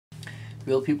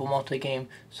Real People Multi-Game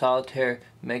Solitaire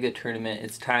Mega Tournament.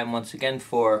 It's time once again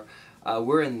for,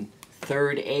 we're in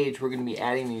third age. We're going to be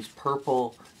adding these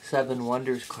purple Seven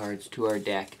Wonders cards to our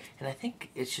deck. And I think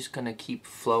it's just going to keep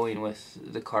flowing with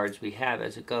the cards we have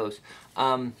as it goes.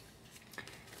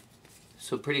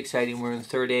 So pretty exciting. We're in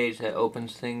third age. That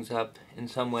opens things up in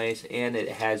some ways. And it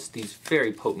has these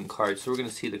very potent cards. So we're going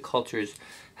to see the cultures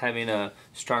having a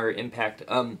stronger impact.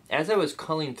 As I was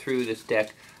culling through this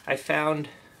deck, I found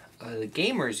the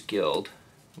Gamers Guild,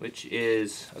 which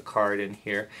is a card in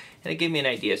here, and it gave me an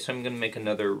idea, so I'm going to make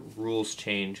another rules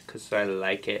change because I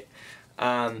like it.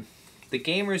 The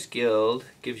Gamers Guild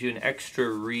gives you an extra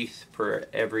wreath per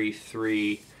every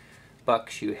 $3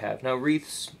 you have. Now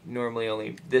wreaths normally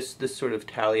only, this sort of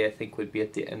tally I think would be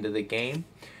at the end of the game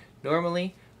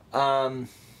normally, but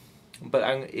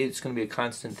it's going to be a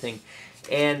constant thing.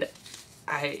 And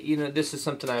this is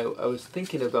something I was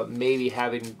thinking about maybe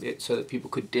having it so that people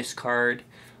could discard,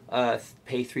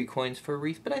 pay 3 coins for a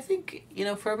wreath. But I think,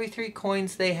 for every 3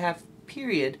 coins they have,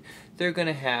 period, they're going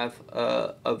to have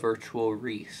a virtual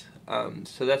wreath.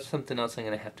 So that's something else I'm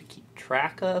going to have to keep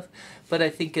track of. But I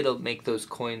think it'll make those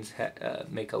coins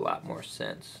make a lot more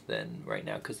sense than right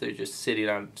now, because they're just sitting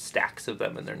on stacks of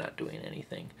them and they're not doing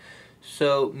anything.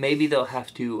 So maybe they'll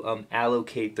have to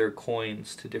allocate their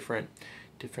coins to different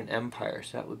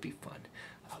empires. That would be fun.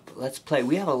 But let's play.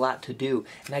 We have a lot to do,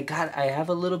 and I have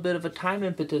a little bit of a time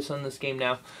impetus on this game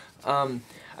now.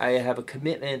 I have a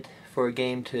commitment for a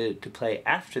game to play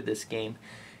after this game,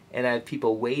 and I have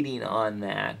people waiting on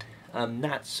that.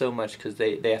 Not so much because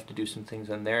they have to do some things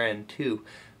on their end too,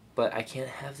 but I can't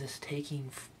have this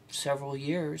taking several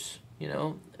years.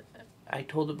 I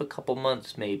told them a couple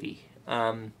months maybe.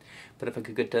 But if I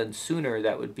could get done sooner,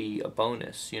 that would be a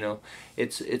bonus.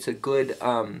 It's a good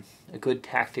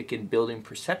tactic in building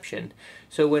perception.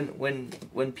 So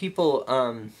when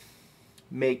people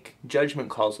make judgment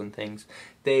calls on things,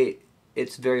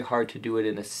 it's very hard to do it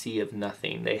in a sea of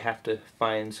nothing. They have to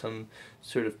find some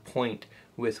sort of point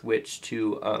with which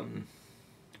to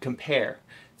compare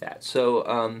that.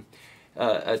 So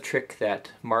a trick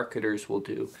that marketers will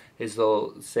do is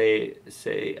they'll say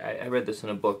I read this in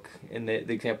a book, and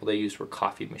the example they used were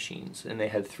coffee machines, and they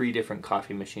had 3 different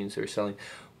coffee machines they were selling.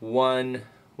 One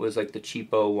was like the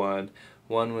cheapo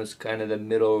one was kind of the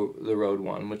middle of the road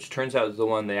one, which turns out is the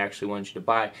one they actually wanted you to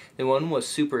buy. Then one was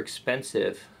super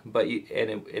expensive, but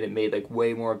it made like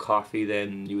way more coffee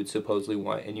than you would supposedly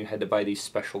want, and you had to buy these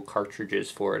special cartridges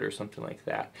for it or something like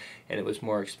that, and it was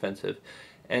more expensive.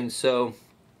 And so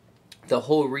the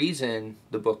whole reason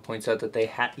the book points out that they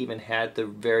even had the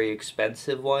very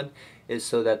expensive one is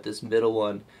so that this middle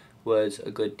one was a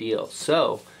good deal.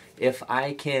 So if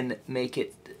I can make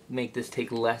this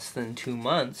take less than 2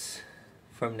 months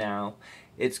from now,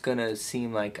 it's gonna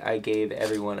seem like I gave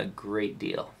everyone a great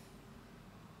deal.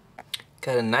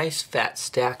 Got a nice fat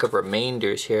stack of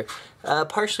remainders here,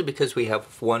 partially because we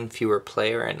have 1 fewer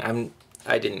player, and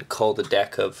I didn't cull the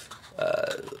deck of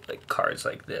like cards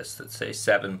like this that say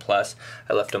 7+.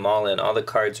 I left them all in. All the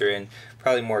cards are in.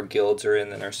 Probably more guilds are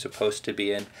in than are supposed to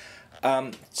be in.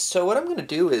 So what I'm going to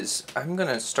do is I'm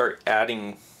going to start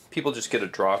adding. People just get a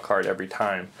draw card every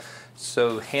time.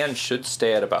 So hand should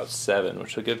stay at about 7,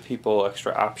 which will give people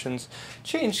extra options.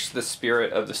 Change the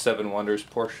spirit of the 7 Wonders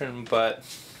portion, but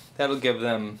that'll give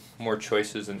them more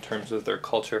choices in terms of their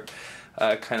culture.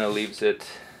 Kind of leaves it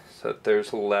so that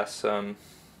there's less, I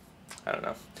don't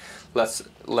know,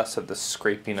 less of the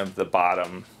scraping of the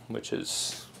bottom, which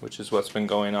is what's been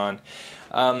going on.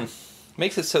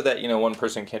 Makes it so that one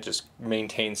person can't just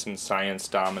maintain some science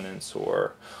dominance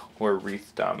or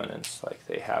wreath dominance like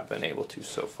they have been able to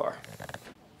so far.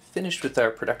 Finished with our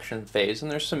production phase,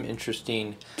 and there's some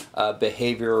interesting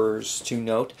behaviors to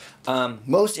note.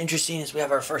 Most interesting is we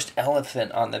have our first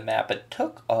elephant on the map. It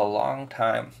took a long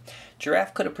time.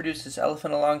 Giraffe could have produced this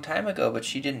elephant a long time ago, but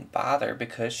she didn't bother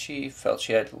because she felt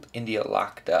she had India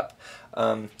locked up.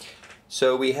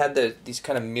 So we had these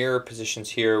kind of mirror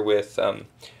positions here with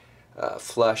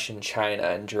Flush in China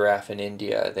and Giraffe in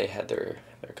India. They had their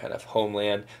kind of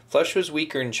homeland. Flush was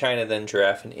weaker in China than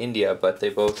Giraffe in India, but they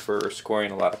both were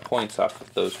scoring a lot of points off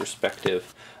of those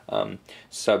respective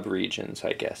sub-regions,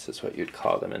 I guess is what you'd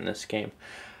call them in this game.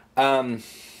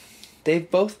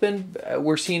 They've both been,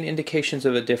 we're seeing indications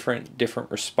of a different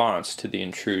response to the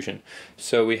intrusion.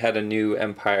 So we had a new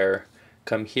empire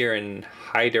come here in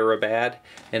Hyderabad,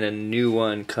 and a new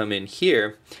one come in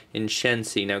here in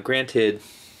Shensi. Now granted,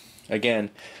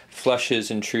 again, Flush's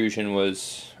intrusion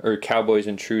was, or Cowboy's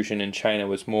intrusion in China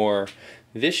was more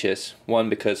vicious. 1,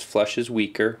 because Flush is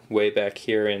weaker, way back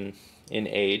here in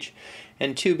age,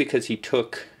 and 2, because he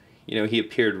took you know, he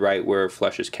appeared right where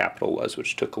Flush's capital was,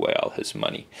 which took away all his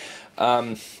money.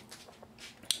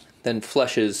 Then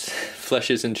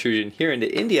Flush's intrusion here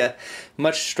into India,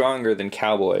 much stronger than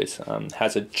Cowboy's.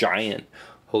 Has a giant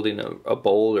holding a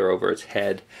boulder over its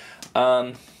head.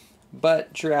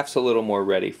 But Giraffe's a little more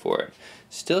ready for it.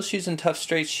 Still, she's in tough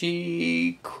straits.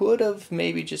 She could have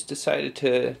maybe just decided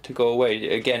to go away.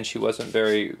 Again, she wasn't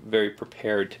very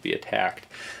prepared to be attacked.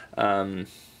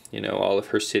 You know, all of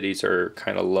her cities are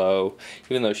kind of low.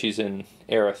 Even though she's in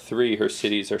Era 3, her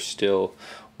cities are still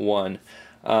 1.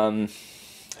 I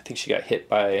think she got hit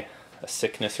by a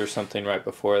sickness or something right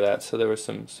before that, so there was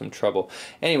some trouble.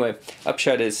 Anyway,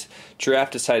 upshot is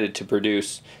Giraffe decided to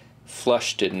produce.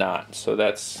 Flush did not, so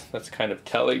that's kind of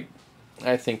telling,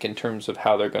 I think, in terms of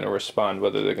how they're going to respond,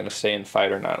 whether they're going to stay and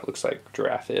fight or not. It looks like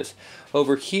Giraffe is.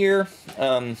 Over here,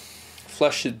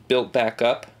 Flush is building back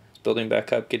up,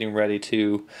 getting ready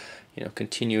to, you know,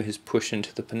 continue his push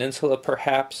into the peninsula,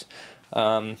 perhaps.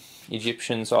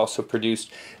 Egyptians also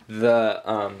produced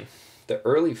the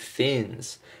early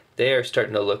Finns. They are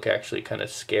starting to look actually kind of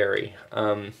scary.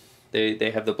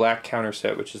 They have the black counter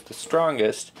set, which is the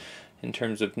strongest in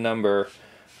terms of number,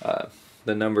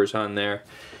 the numbers on there.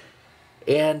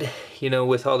 And, you know,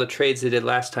 with all the trades they did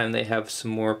last time, they have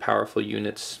some more powerful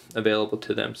units available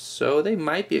to them. So they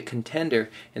might be a contender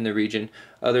in the region.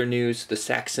 Other news, the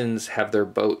Saxons have their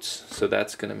boats, so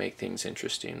that's going to make things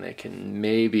interesting.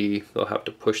 They'll have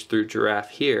to push through Giraffe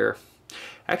here.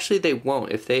 Actually, they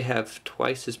won't. If they have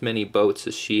twice as many boats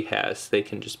as she has, they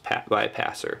can just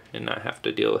bypass her and not have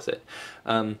to deal with it.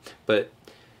 But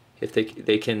if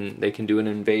they can do an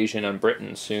invasion on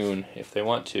Britain soon if they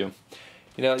want to.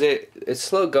 You know, it's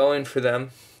slow going for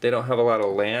them. They don't have a lot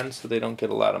of land, so they don't get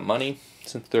a lot of money.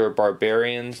 Since they're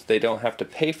barbarians, they don't have to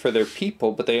pay for their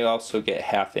people, but they also get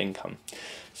half income.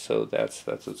 So that's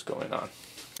what's going on.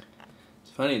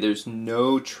 It's funny, there's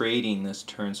no trading this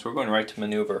turn, so we're going right to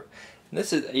maneuver. And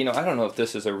this is, you know, I don't know if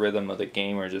this is a rhythm of the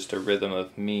game or just a rhythm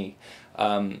of me,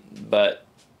 but,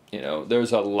 you know,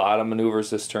 there's a lot of maneuvers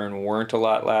this turn, weren't a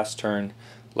lot last turn.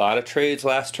 A lot of trades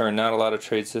last turn, not a lot of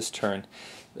trades this turn.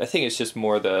 I think it's just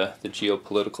more the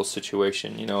geopolitical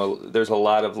situation. You know, there's a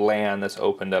lot of land that's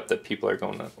opened up that people are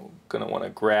going to want to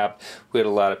grab. We had a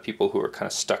lot of people who were kind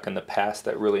of stuck in the past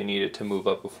that really needed to move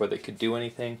up before they could do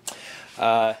anything.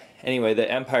 Anyway, the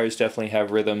empires definitely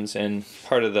have rhythms, and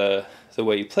part of the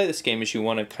way you play this game is you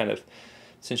want to kind of,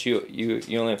 since you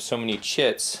only have so many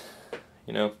chits,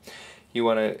 you know, you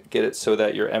want to get it so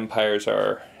that your empires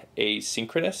are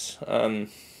asynchronous.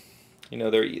 You know,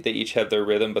 they each have their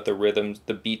rhythm, but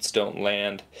the beats don't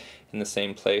land in the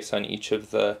same place on each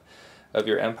of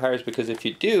your empires, because if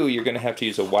you do, you're going to have to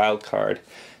use a wild card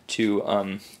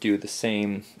to do the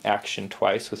same action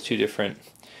twice with two different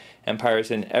empires,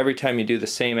 and every time you do the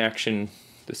same action,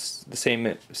 the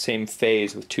same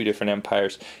phase with two different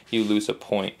empires, you lose a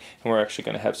point. And we're actually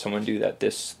going to have someone do that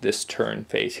this turn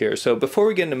phase here. So before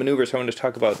we get into maneuvers, I want to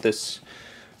talk about this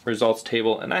results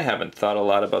table, and I haven't thought a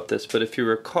lot about this, but if you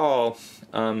recall,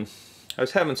 I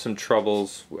was having some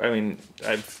troubles. I mean,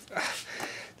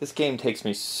 this game takes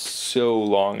me so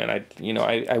long, and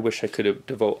I wish I could have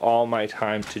devote all my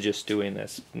time to just doing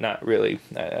this. Not really.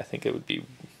 I think it would be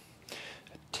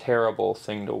a terrible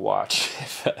thing to watch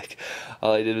if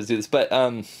all I did was do this. But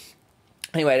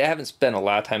anyway, I haven't spent a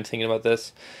lot of time thinking about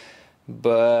this,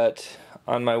 but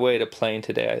on my way to playing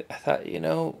today, I thought, you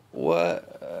know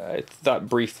what? I thought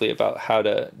briefly about how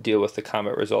to deal with the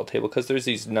combat result table, because there's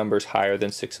these numbers higher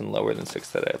than 6 and lower than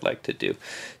 6 that I'd like to do.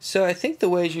 So I think the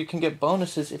ways you can get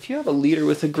bonuses, if you have a leader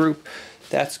with a group,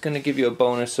 that's going to give you a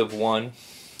bonus of 1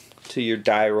 to your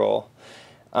die roll.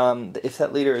 If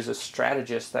that leader is a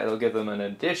strategist, that'll give them an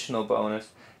additional bonus,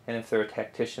 and if they're a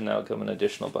tactician, that'll give them an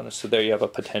additional bonus. So there you have a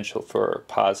potential for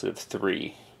positive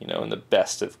 3. You know, in the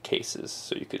best of cases,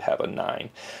 so you could have a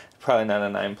 9. Probably not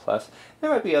a 9+.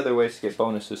 There might be other ways to get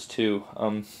bonuses too.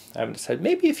 I haven't decided.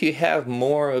 Maybe if you have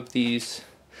more of these.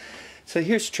 So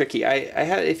here's tricky.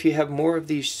 If you have more of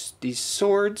these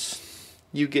swords,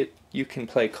 you can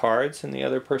play cards, and the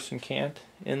other person can't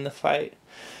in the fight.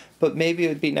 But maybe it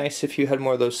would be nice if you had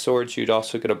more of those swords, you'd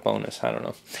also get a bonus. I don't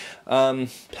know.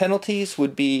 Penalties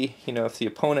would be, you know, if the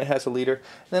opponent has a leader.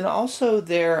 Then also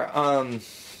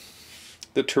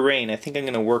the terrain, I think I'm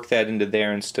going to work that into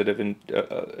there instead of in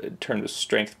terms of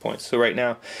strength points. So right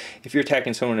now, if you're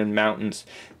attacking someone in mountains,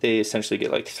 they essentially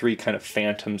get like 3 kind of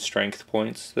phantom strength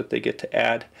points that they get to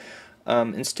add.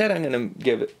 Instead, I'm going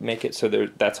to make it so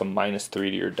that's a -3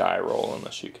 to your die roll,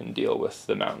 unless you can deal with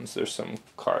the mountains. There's some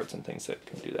cards and things that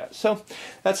can do that. So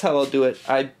that's how I'll do it.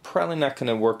 I'm probably not going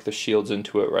to work the shields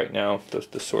into it right now,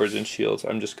 the swords and shields.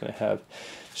 I'm just going to have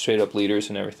straight up leaders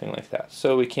and everything like that.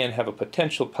 So we can have a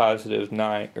potential positive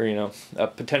 9, or a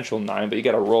potential 9, but you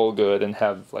got to roll good and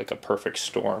have like a perfect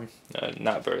storm.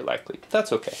 Not very likely, but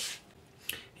that's okay.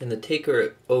 And the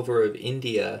takeover of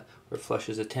India, or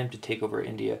Flush's attempt to take over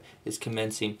India, is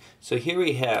commencing. So here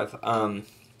we have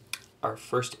our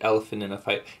first elephant in a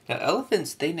fight. Now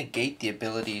elephants, they negate the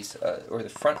abilities or the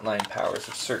frontline powers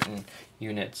of certain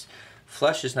units.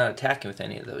 Flush is not attacking with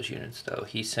any of those units, though.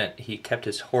 He kept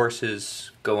his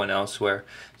horses going elsewhere.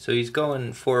 So he's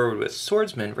going forward with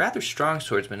swordsmen, rather strong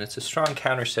swordsmen. It's a strong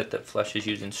counter set that Flush is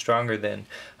using, stronger than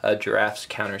Giraffe's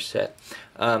counter set.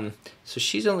 So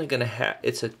she's only going to have,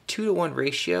 it's a 2-to-1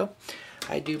 ratio.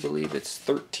 I do believe it's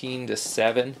 13 to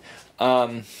 7.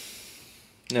 No,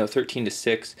 13 to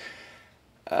 6.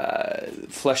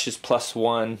 Flush is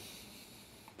 +1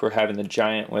 for having the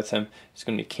giant with him. It's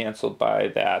going to be canceled by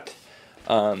that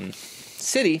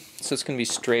city, so it's going to be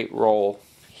straight roll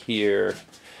here.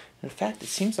 In fact, it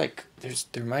seems like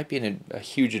there might be a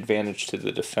huge advantage to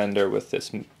the defender with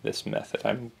this method.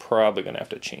 I'm probably going to have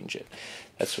to change it.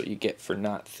 That's what you get for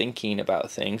not thinking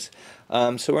about things.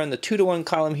 So we're on the 2-to-1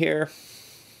 column here.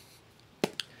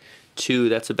 2,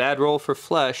 that's a bad roll for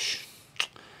Flush.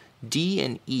 D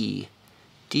and E.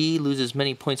 D loses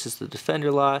many points as the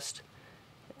defender lost.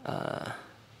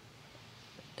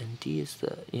 And D is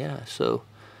the, yeah, so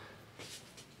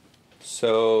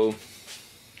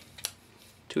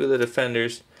 2 of the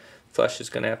defenders. Flush is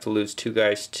going to have to lose 2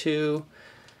 guys too.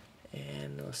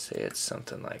 And we'll say it's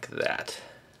something like that.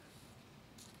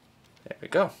 There we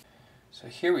go. So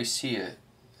here we see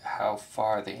how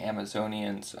far the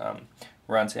Amazonians,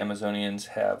 Amazonians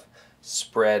have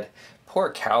spread.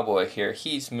 Poor Cowboy here,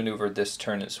 he's maneuvered this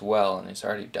turn as well, and he's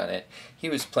already done it. He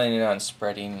was planning on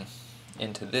spreading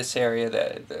into this area,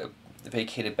 the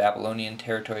vacated Babylonian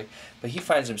territory, but he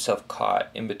finds himself caught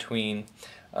in between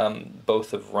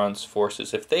both of Runt's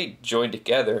forces. If they join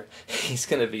together, he's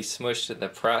going to be smushed in the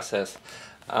process.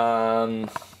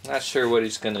 Not sure what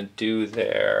he's going to do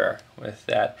there with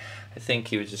that. I think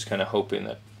he was just kind of hoping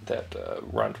that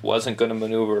Runt wasn't going to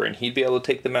maneuver and he'd be able to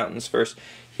take the mountains first.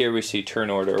 Here we see turn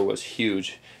order was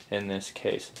huge in this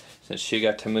case. Since she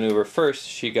got to maneuver first,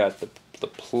 she got the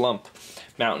plump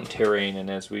mountain terrain, and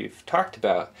as we've talked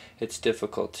about, it's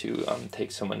difficult to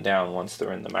take someone down once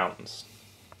they're in the mountains.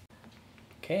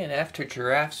 Okay, and after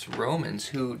Giraffe's Romans,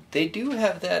 who they do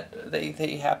have that,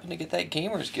 they happen to get that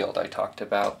Gamers Guild I talked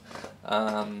about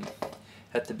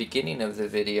at the beginning of the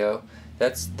video.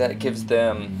 That gives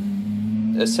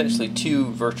them essentially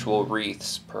 2 virtual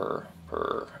wreaths per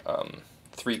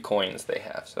 3 coins they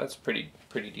have, so that's pretty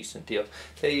decent deal.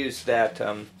 They use that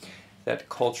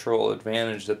cultural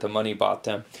advantage that the money bought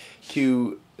them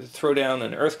to throw down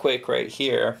an earthquake right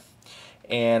here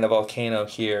and a volcano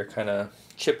here, kind of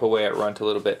chip away at Runt a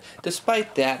little bit.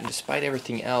 Despite that, and despite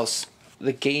everything else,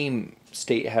 the game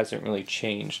state hasn't really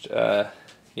changed.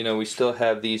 We still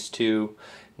have these 2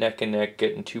 neck and neck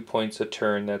getting 2 points a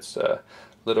turn. That's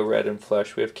Little Red and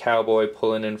Flush. We have Cowboy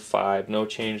pulling in 5. No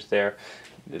change there.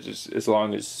 As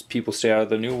long as people stay out of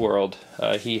the New World,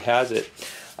 he has it.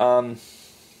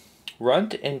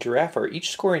 Runt and Giraffe are each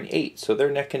scoring 8, so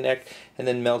they're neck and neck, and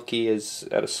then Melky is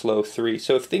at a slow 3.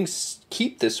 So if things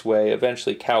keep this way,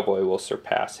 eventually Cowboy will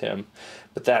surpass him.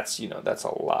 But that's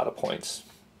a lot of points.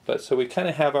 But so we kind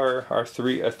of have a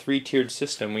 3-tiered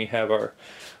system. We have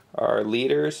our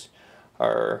leaders,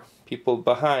 our people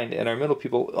behind, and our middle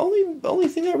people. Only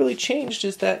thing that really changed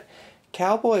is that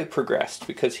Cowboy progressed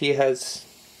because his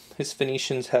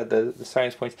Phoenicians had the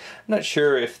science points. I'm not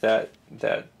sure if that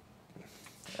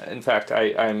in fact,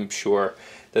 I'm sure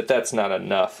that's not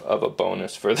enough of a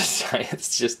bonus for the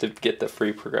science just to get the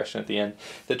free progression at the end.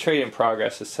 The trade in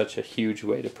progress is such a huge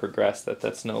way to progress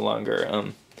that's no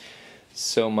longer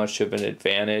so much of an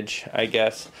advantage, I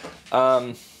guess.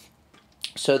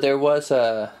 So there was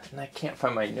and I can't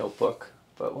find my notebook,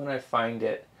 but when I find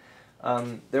it,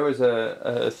 there was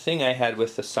a thing I had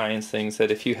with the science things that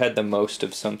if you had the most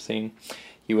of something,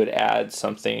 you would add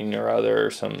something or other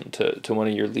to one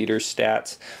of your leader's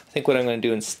stats. I think what I'm going to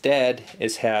do instead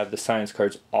is have the science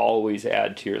cards always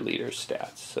add to your leader's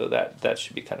stats. So that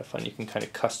should be kind of fun. You can kind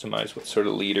of customize what sort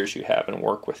of leaders you have and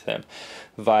work with them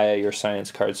via your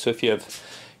science cards. So if you have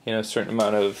a certain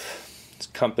amount of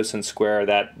compass and square,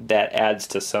 that adds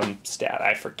to some stat.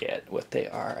 I forget what they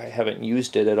are. I haven't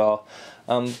used it at all.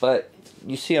 But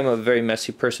you see I'm a very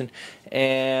messy person,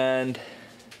 and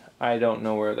I don't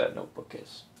know where that notebook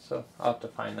is, so I'll have to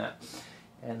find that.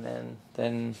 And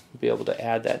then be able to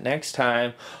add that next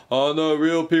time on the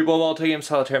Real People Multi-Game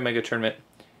Solitaire Mega Tournament.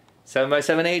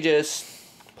 7x7 Aegis,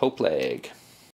 Pope Leg.